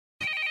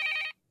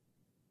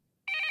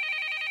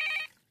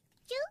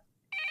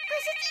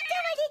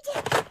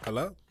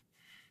Hello?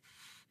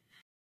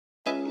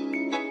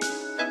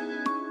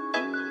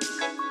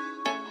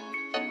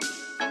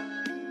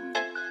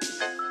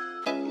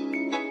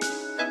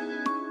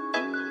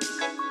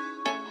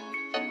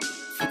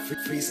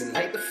 Freezing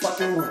like the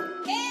fucking room.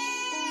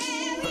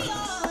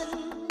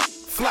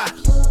 Fly.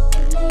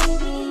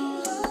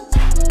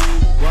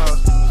 Whoa.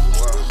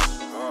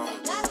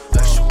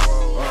 That's you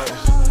all.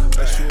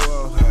 That's you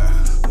all.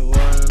 The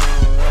one and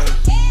all.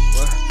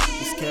 What?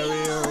 Just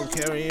carry on,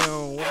 carry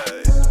on.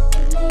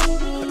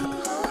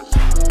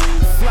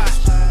 Fly.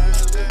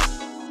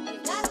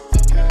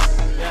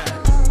 Yeah.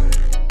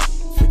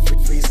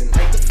 Freezing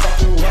like the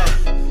fucking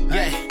room.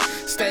 Yeah.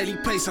 Steady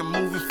pace, I'm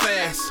moving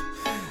fast.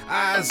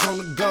 Eyes on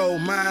the goal,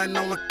 mind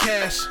on the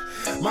cash.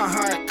 My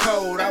heart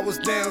cold, I was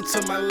down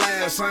to my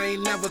last. I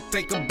ain't never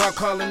think about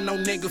calling no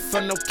nigga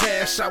for no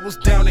cash. I was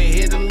down and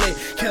hit a lick,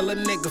 kill a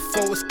nigga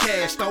for his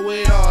cash. Throw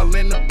it all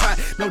in the pot,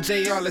 no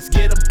JR, let's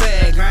get a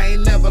bag. I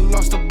ain't never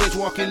lost a bitch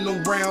walking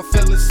around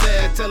feeling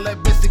sad. Tell that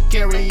bitch to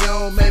carry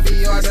on,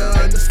 maybe hard to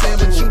understand,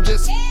 but you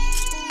just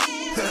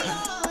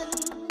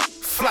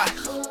fly.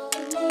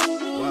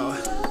 Whoa,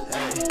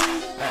 hey,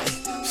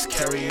 just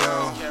carry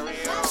on,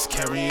 just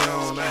carry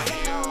on,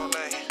 hey.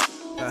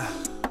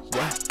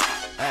 What?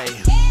 Hey,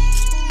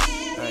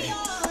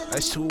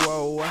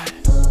 H2o, what?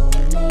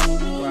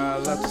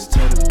 Ride up to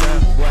the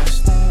death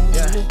west,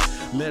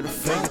 yeah. Middle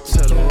finger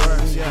to the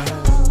worst, yeah.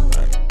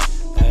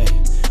 Hey,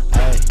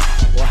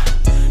 what?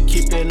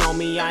 Keep it on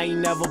me, I ain't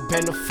never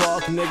been a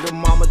fuck nigga.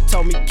 Mama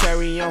told me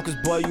carry on, cause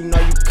boy, you know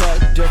you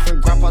cut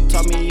different. Grandpa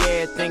taught me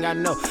everything I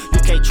know. You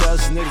can't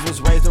trust niggas,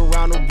 was raised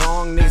around the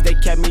wrong niggas. They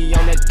kept me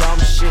on that dumb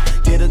shit.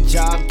 Get a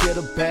job, get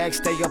a bag,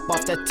 stay up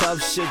off that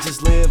tough shit.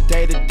 Just live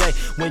day to day.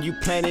 When you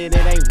plan it,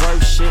 it ain't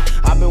worth shit.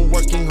 I've been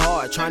working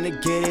hard, trying to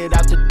get it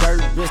out the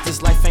dirt. Bitch,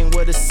 this life ain't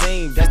what it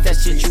seems. That's that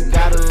shit you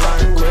gotta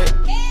learn quick.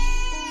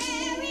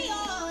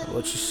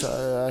 What you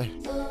say,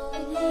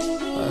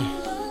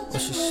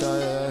 what you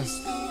say,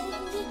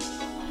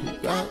 You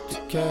got to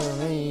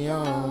carry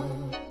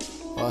on.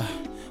 What,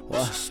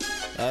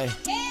 hey.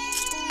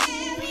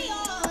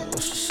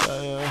 What you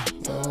say,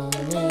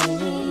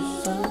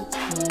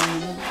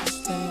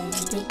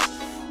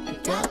 You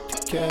got to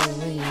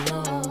carry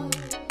on.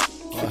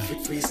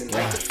 Freezing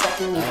like the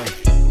fucking room.